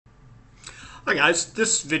Hi guys,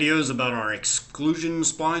 this video is about our exclusion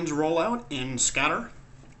splines rollout in scatter.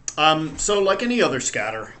 So like any other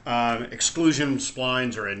scatter, exclusion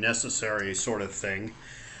splines are a necessary sort of thing.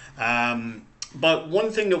 But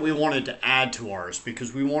one thing that we wanted to add to ours,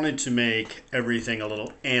 because we wanted to make everything a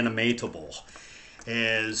little animatable,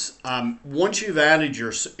 is once you've added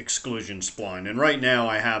your exclusion spline, and right now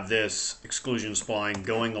I have this exclusion spline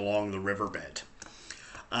going along the riverbed.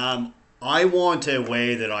 I want a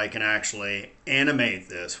way that I can actually animate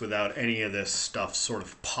this without any of this stuff sort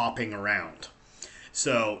of popping around.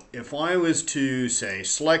 So if I was to say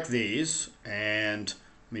select these, and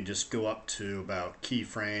let me just go up to about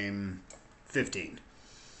keyframe 15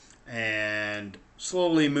 and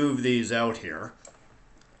slowly move these out here,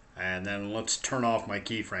 and then let's turn off my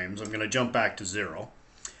keyframes. I'm going to jump back to 0.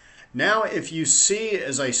 Now if you see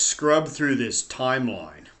as I scrub through this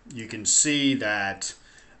timeline, you can see that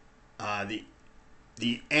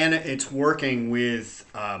it's working with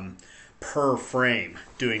per frame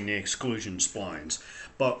doing the exclusion splines.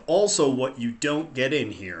 But also what you don't get in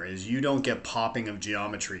here is you don't get popping of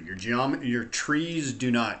geometry. Your trees do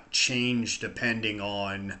not change depending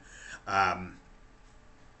on,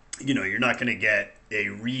 you're not going to get a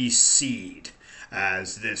reseed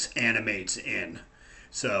as this animates in.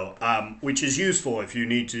 So, which is useful if you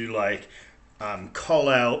need to cull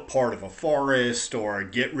out part of a forest or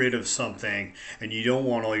get rid of something and you don't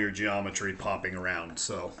want all your geometry popping around.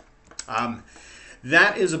 So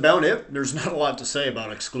that is about it. There's not a lot to say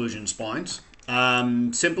about exclusion splines.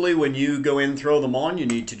 Simply when you go in, throw them on, you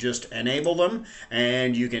need to just enable them,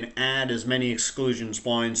 and you can add as many exclusion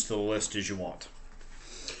splines to the list as you want.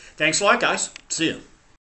 Thanks a lot, guys. See you.